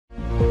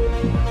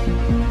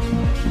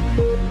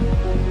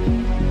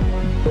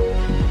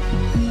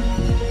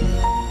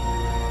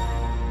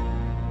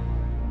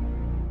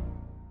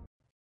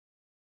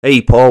Hey,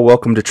 Paul,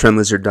 welcome to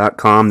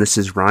TrendLizard.com. This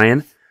is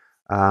Ryan.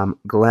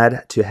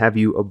 Glad to have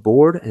you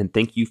aboard, and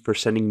thank you for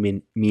sending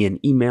me an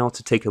email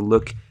to take a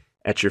look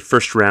at your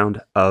first round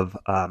of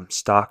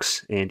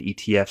stocks and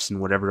ETFs and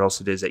whatever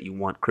else it is that you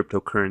want,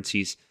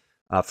 cryptocurrencies,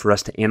 for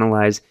us to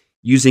analyze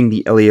using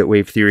the Elliott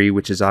Wave theory,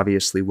 which is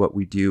obviously what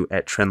we do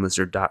at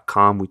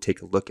TrendLizard.com. We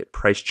take a look at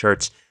price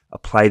charts,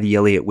 apply the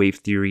Elliott Wave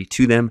theory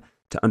to them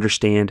to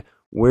understand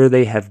where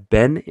they have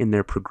been in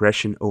their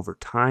progression over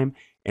time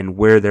and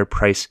where their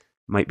price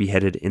might be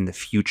headed in the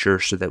future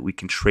so that we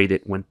can trade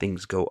it when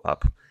things go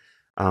up.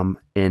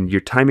 And your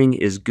timing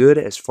is good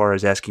as far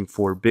as asking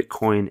for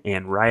Bitcoin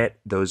and Riot.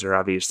 Those are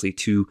obviously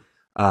two,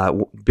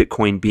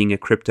 Bitcoin being a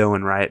crypto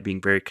and Riot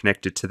being very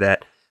connected to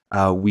that.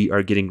 We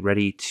are getting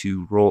ready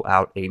to roll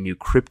out a new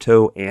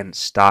crypto and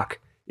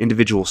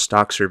individual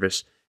stock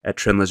service at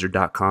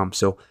TrendLizard.com.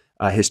 So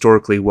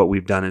historically, what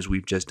we've done is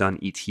we've just done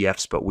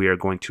ETFs, but we are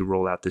going to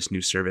roll out this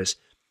new service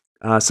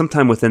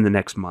sometime within the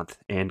next month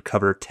and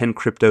cover 10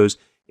 cryptos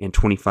and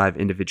 25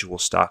 individual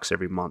stocks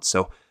every month.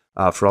 So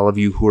for all of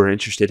you who are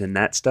interested in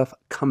that stuff,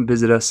 come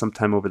visit us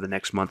sometime over the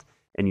next month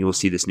and you will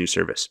see this new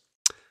service.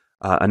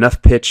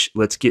 Enough pitch.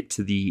 Let's get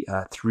to the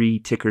three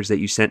tickers that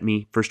you sent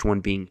me. First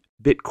one being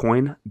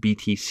Bitcoin,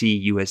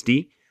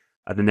 BTCUSD.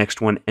 The next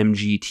one,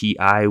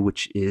 MGTI,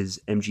 which is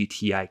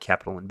MGTI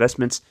Capital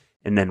Investments.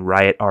 And then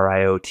Riot,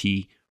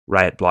 RIOT,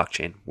 Riot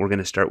Blockchain. We're going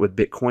to start with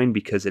Bitcoin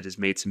because it has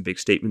made some big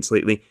statements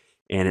lately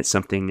and it's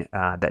something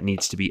that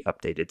needs to be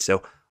updated.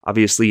 So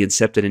obviously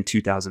incepted in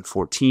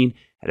 2014,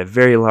 had a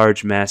very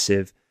large,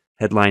 massive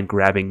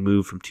headline-grabbing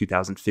move from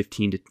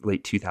 2015 to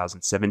late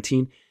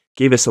 2017,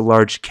 gave us a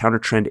large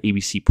counter-trend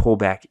ABC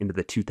pullback into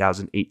the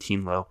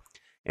 2018 low,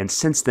 and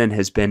since then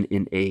has been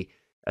in a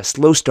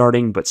slow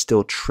starting but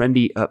still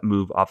trendy up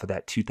move off of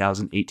that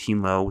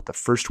 2018 low with the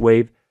first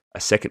wave, a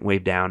second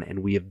wave down, and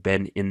we have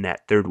been in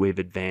that third wave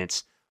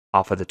advance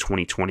off of the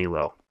 2020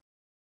 low.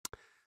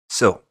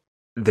 So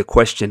the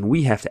question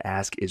we have to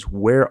ask is,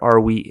 where are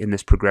we in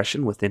this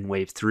progression within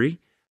wave 3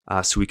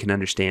 so we can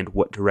understand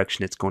what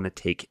direction it's going to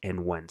take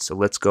and when. So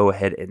let's go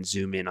ahead and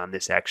zoom in on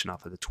this action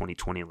off of the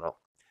 2020 low.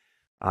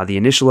 The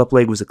initial up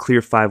leg was a clear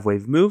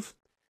 5-wave move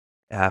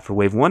for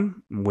wave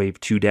 1, wave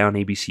 2 down,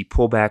 ABC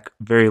pullback,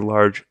 very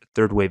large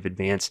third wave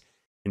advance,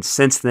 and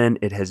since then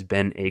it has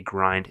been a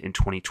grind in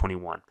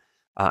 2021.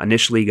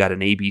 Initially got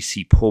an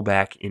ABC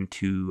pullback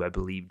into, I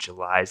believe,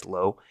 July's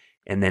low,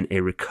 and then a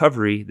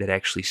recovery that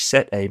actually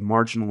set a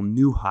marginal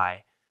new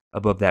high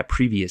above that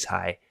previous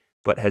high,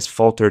 but has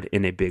faltered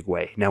in a big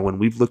way. Now, when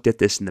we've looked at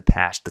this in the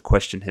past, the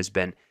question has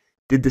been,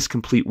 did this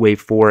complete wave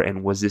 4,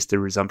 and was this the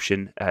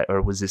resumption, or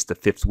was this the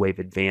 5th wave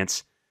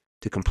advance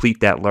to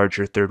complete that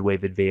larger 3rd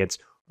wave advance,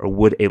 or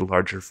would a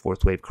larger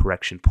 4th wave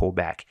correction pull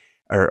back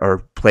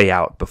or play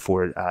out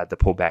before the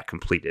pullback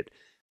completed?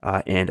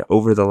 And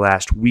over the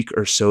last week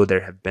or so,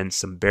 there have been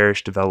some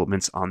bearish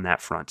developments on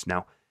that front.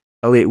 Now,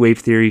 Elliott Wave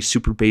theory,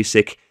 super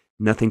basic,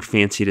 nothing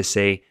fancy to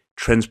say.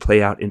 Trends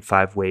play out in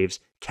 5 waves.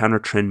 Counter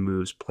trend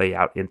moves play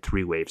out in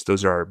 3 waves.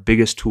 Those are our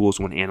biggest tools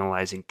when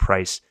analyzing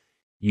price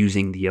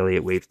using the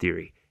Elliott Wave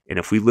theory. And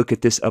if we look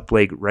at this up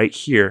leg right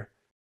here,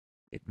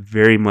 it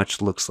very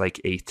much looks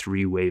like a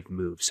 3-wave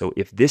move. So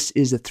if this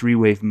is a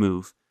 3-wave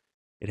move,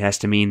 it has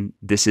to mean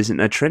this isn't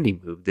a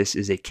trendy move. This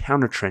is a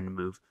counter trend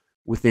move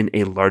within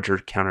a larger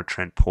counter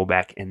trend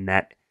pullback, and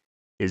that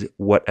is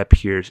what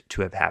appears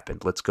to have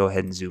happened. Let's go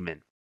ahead and zoom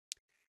in.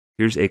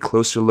 Here's a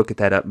closer look at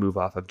that up move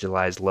off of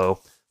July's low.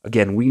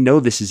 Again, we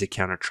know this is a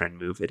counter trend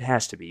move. It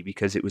has to be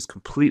because it was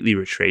completely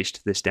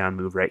retraced, this down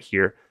move right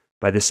here,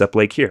 by this up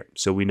leg here.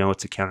 So we know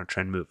it's a counter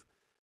trend move.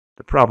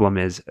 The problem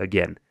is,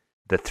 again,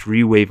 the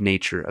 3-wave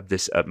nature of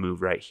this up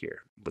move right here.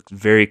 Looks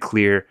very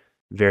clear,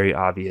 very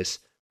obvious,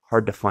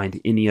 hard to find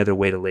any other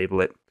way to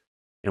label it.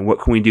 And what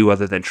can we do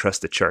other than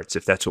trust the charts?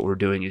 If that's what we're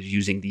doing is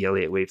using the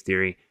Elliott Wave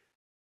theory,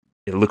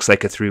 it looks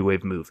like a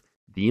 3-wave move.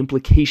 The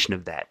implication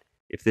of that,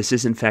 if this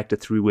is in fact a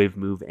 3-wave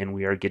move and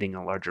we are getting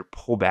a larger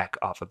pullback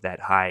off of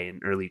that high in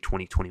early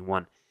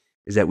 2021,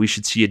 is that we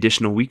should see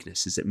additional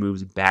weakness as it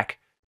moves back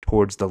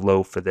towards the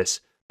low for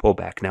this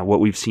pullback. Now, what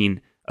we've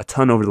seen a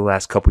ton over the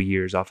last couple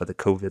years off of the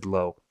COVID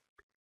low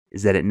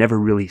is that it never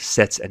really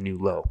sets a new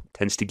low. It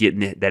tends to get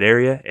in that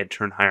area and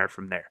turn higher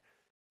from there.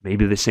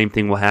 Maybe the same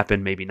thing will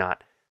happen, maybe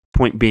not.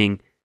 Point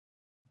being,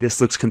 this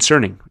looks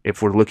concerning.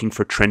 If we're looking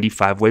for trendy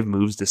 5-wave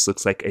moves, this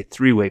looks like a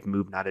 3-wave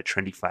move, not a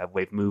trendy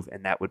 5-wave move,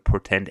 and that would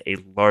portend a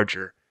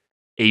larger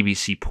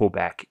ABC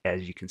pullback,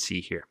 as you can see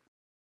here.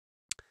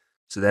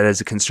 So that is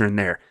a concern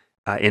there.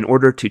 In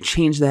order to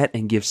change that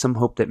and give some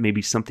hope that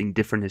maybe something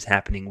different is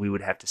happening, we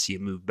would have to see a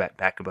move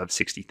back above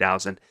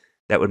 60,000.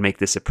 That would make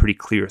this a pretty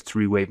clear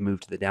 3-wave move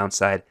to the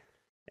downside,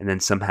 and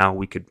then somehow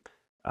we could,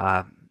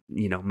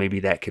 maybe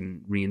that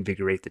can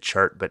reinvigorate the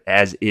chart. But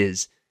as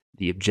is,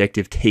 the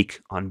objective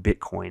take on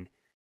Bitcoin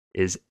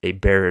is a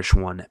bearish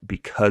one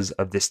because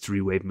of this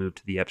 3-wave move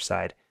to the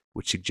upside,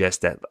 which suggests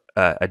that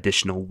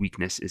additional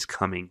weakness is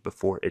coming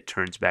before it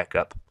turns back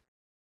up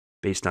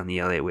based on the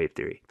Elliott Wave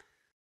theory.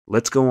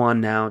 Let's go on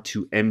now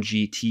to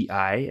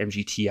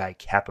MGTI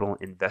Capital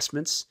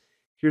Investments.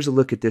 here's a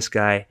look at this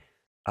guy.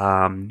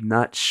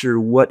 Not sure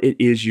what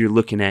it is you're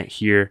looking at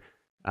here.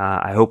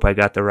 I hope I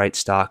got the right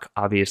stock.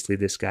 Obviously,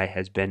 this guy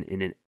has been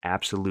in an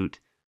absolute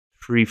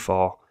free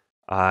fall.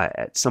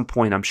 At some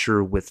point, I'm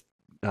sure with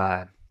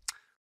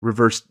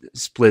reverse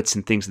splits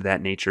and things of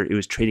that nature, it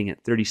was trading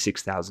at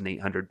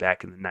 36,800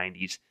 back in the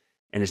 90s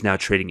and is now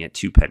trading at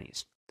 2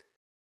 pennies.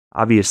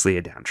 Obviously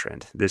a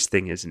downtrend. This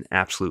thing is an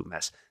absolute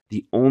mess.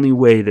 The only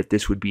way that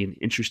this would be an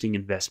interesting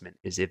investment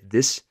is if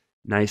this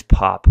nice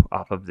pop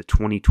off of the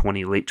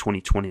 2020, late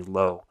 2020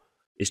 low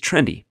is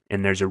trendy,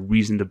 and there's a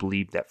reason to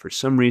believe that for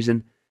some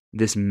reason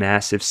this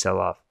massive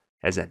sell-off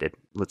has ended.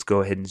 Let's go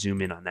ahead and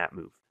zoom in on that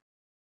move.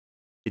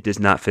 It does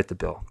not fit the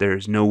bill. There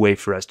is no way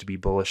for us to be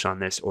bullish on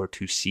this or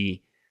to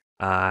see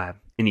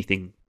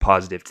anything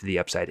positive to the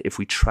upside. If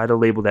we try to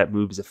label that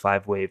move as a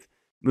 5-wave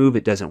move,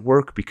 it doesn't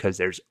work because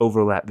there's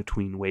overlap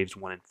between waves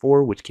 1 and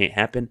 4, which can't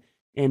happen,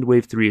 and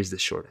wave 3 is the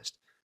shortest.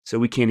 So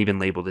we can't even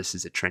label this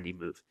as a trendy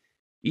move.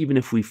 Even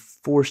if we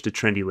forced a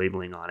trendy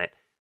labeling on it,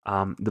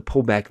 the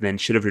pullback then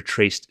should have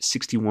retraced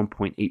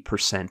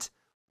 61.8%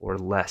 or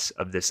less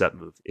of this up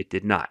move. It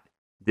did not.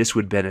 This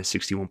would have been a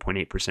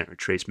 61.8%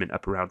 retracement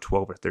up around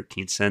 12 or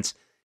 13 cents.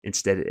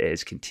 Instead, it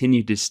has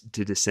continued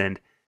to descend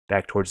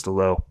back towards the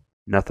low.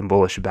 Nothing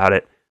bullish about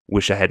it.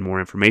 Wish I had more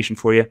information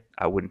for you.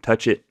 I wouldn't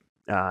touch it.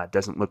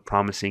 Doesn't look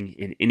promising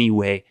in any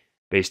way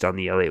based on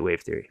the Elliott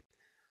Wave theory.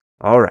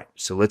 All right,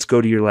 so let's go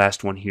to your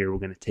last one here. We're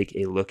going to take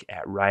a look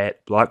at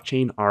Riot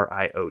Blockchain,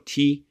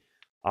 RIOT,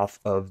 off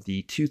of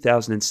the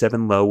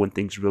 2007 low when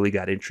things really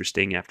got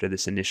interesting after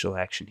this initial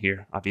action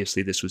here.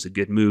 Obviously, this was a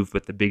good move,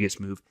 but the biggest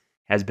move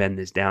has been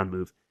this down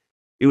move.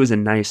 It was a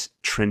nice,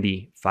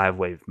 trendy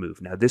 5-wave move.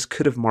 Now, this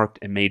could have marked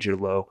a major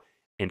low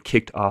and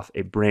kicked off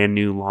a brand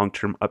new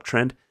long-term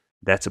uptrend.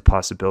 That's a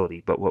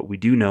possibility. But what we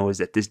do know is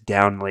that this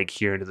down leg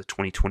here into the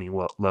 2020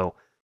 low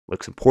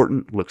looks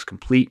important, looks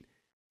complete.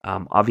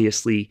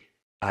 Obviously,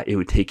 it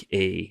would take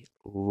a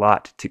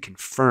lot to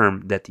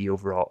confirm that the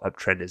overall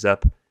uptrend is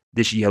up.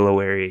 This yellow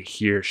area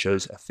here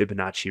shows a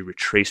Fibonacci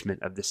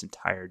retracement of this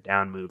entire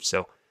down move.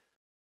 So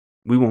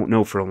we won't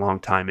know for a long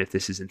time if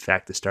this is in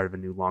fact the start of a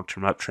new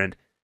long-term uptrend.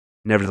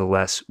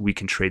 Nevertheless, we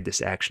can trade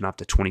this action off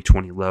the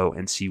 2020 low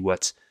and see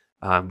what's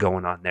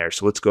going on there.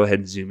 So let's go ahead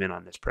and zoom in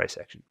on this price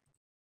action.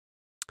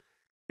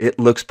 It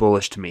looks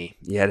bullish to me.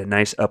 You had a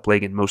nice up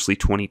leg in mostly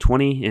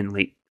 2020 and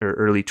late or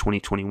early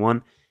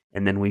 2021,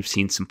 and then we've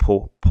seen some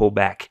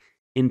pullback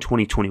in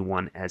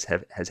 2021 as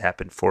has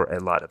happened for a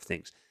lot of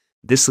things.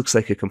 This looks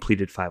like a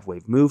completed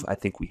 5-wave move. I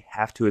think we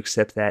have to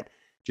accept that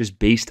just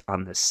based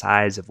on the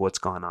size of what's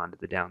gone on to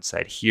the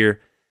downside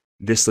here.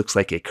 This looks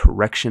like a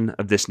correction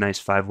of this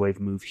nice 5-wave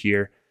move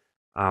here.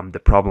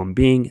 The problem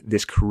being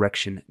this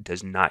correction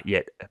does not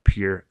yet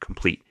appear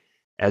complete.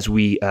 As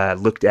we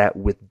looked at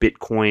with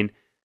Bitcoin,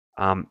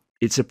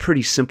 it's a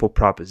pretty simple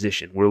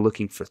proposition. We're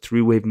looking for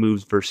 3-wave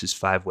moves versus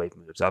 5-wave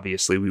moves.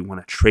 Obviously, we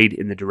want to trade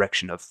in the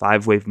direction of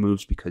 5-wave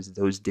moves because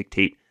those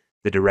dictate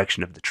the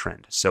direction of the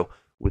trend. So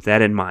with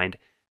that in mind,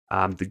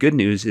 the good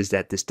news is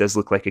that this does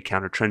look like a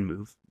counter trend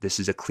move. This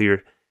is a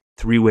clear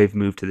 3-wave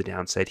move to the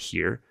downside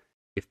here.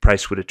 If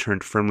price would have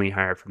turned firmly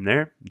higher from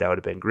there, that would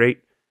have been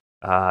great.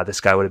 The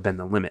sky would have been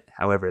the limit.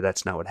 However,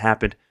 that's not what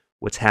happened.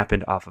 What's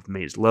happened off of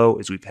May's low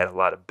is we've had a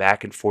lot of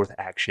back and forth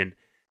action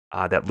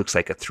that looks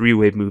like a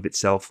 3-wave move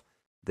itself.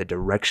 The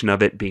direction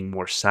of it being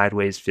more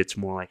sideways fits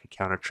more like a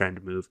counter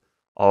trend move.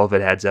 All of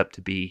it adds up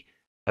to be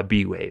a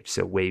B wave.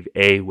 So wave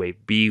A,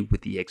 wave B,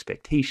 with the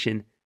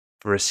expectation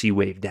for a C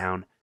wave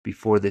down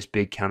before this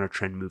big counter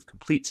trend move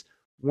completes.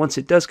 Once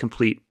it does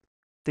complete,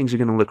 things are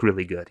going to look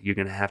really good. You're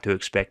going to have to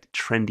expect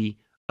trendy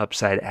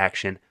upside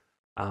action,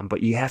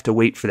 but you have to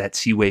wait for that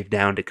C wave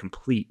down to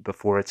complete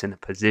before it's in a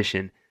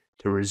position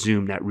to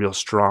resume that real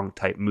strong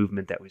type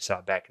movement that we saw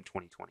back in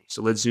 2020.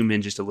 So let's zoom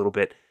in just a little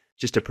bit,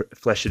 just to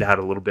flesh it out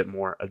a little bit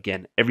more.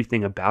 Again,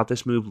 everything about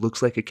this move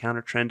looks like a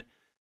counter trend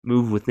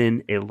move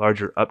within a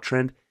larger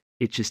uptrend.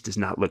 It just does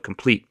not look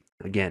complete.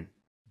 Again,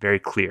 very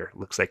clear.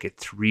 Looks like a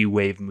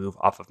 3-wave move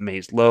off of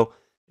May's low.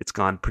 It's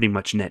gone pretty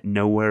much net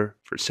nowhere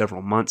for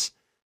several months.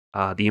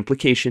 The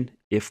implication,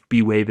 if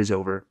B wave is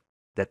over,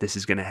 that this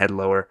is going to head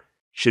lower,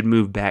 should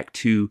move back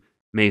to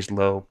May's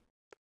low,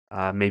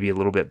 maybe a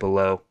little bit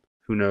below.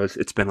 Who knows?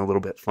 It's been a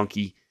little bit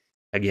funky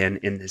again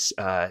in this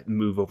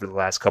move over the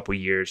last couple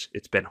years.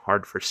 It's been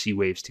hard for C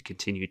waves to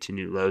continue to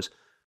new lows.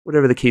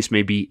 Whatever the case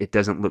may be, it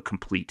doesn't look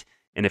complete.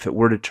 And if it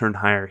were to turn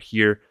higher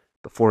here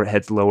before it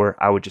heads lower,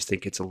 I would just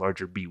think it's a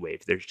larger B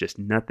wave. There's just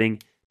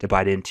nothing to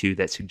bite into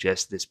that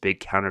suggests this big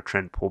counter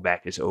trend pullback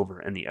is over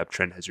and the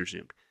uptrend has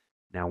resumed.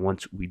 Now,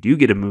 once we do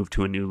get a move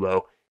to a new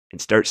low and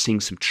start seeing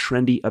some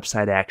trendy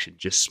upside action,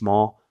 just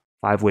small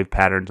 5-wave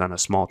patterns on a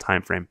small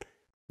time frame,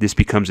 this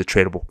becomes a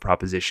tradable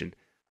proposition.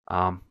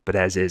 But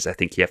as is, I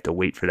think you have to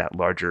wait for that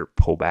larger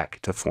pullback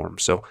to form.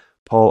 So,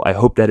 Paul, I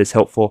hope that is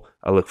helpful.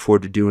 I look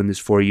forward to doing this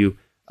for you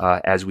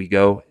as we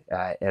go.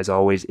 As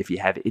always, if you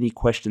have any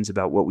questions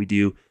about what we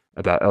do,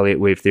 about Elliott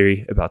Wave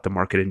theory, about the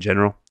market in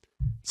general,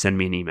 send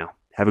me an email.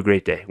 Have a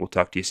great day. We'll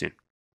talk to you soon.